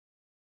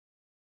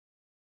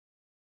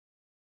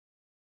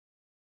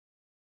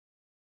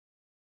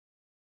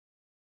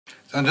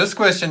So in this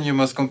question, you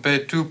must compare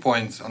 2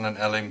 points on an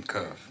LM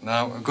curve.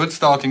 Now, a good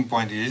starting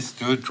point is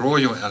to draw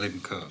your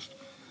LM curve.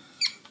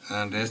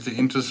 And there's the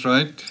interest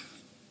rate,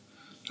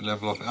 the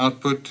level of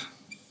output,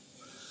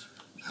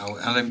 our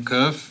LM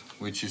curve,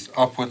 which is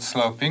upward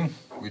sloping.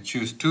 We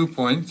choose 2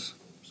 points,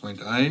 point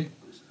A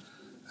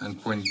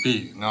and point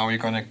B. Now we're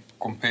going to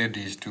compare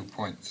these 2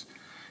 points.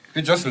 If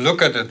you just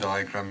look at the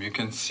diagram, you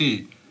can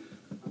see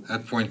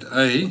at point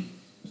A,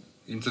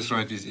 interest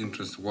rate is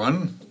interest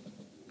 1,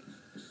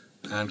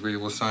 and we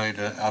will say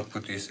the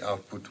output is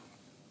output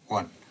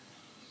 1.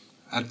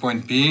 At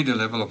point B, the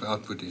level of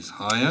output is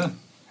higher,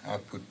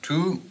 output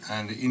 2,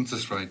 and the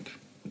interest rate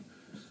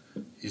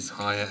is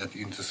higher at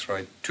interest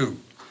rate 2.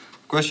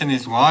 The question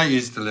is, why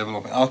is the level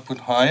of output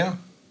higher?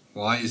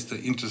 Why is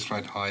the interest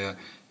rate higher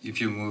if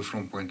you move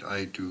from point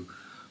A to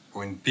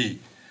point B?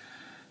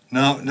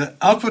 Now, the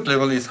output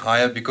level is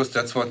higher because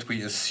that's what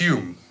we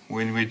assume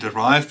when we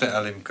derive the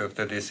LM curve,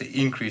 that there's an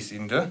increase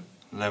in the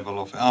level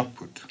of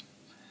output.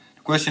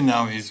 The question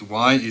now is,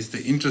 why is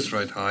the interest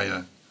rate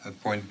higher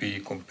at point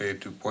B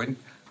compared to point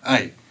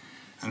A?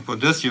 And for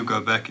this, you go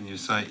back and you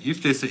say,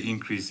 if there's an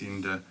increase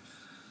in the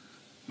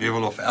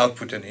level of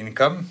output and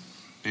income,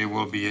 there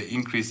will be an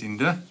increase in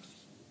the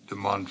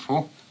demand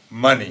for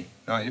money.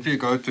 Now, if you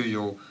go to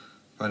your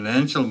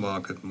financial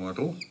market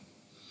model,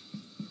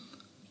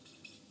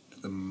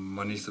 the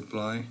money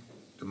supply,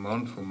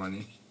 demand for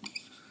money.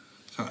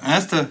 So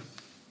as the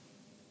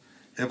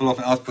level of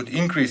output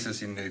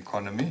increases in the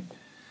economy,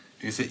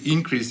 there's an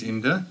increase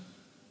in the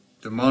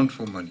demand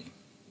for money,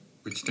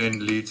 which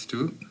then leads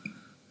to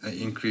an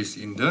increase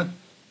in the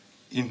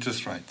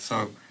interest rate.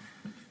 So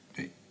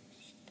the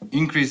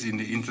increase in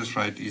the interest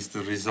rate is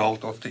the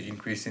result of the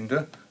increase in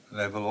the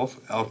level of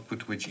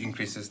output, which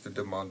increases the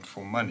demand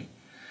for money.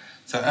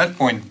 So at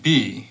point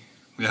B,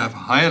 we have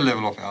a higher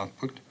level of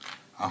output,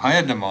 a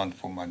higher demand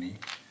for money,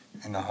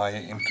 and a higher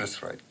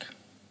interest rate.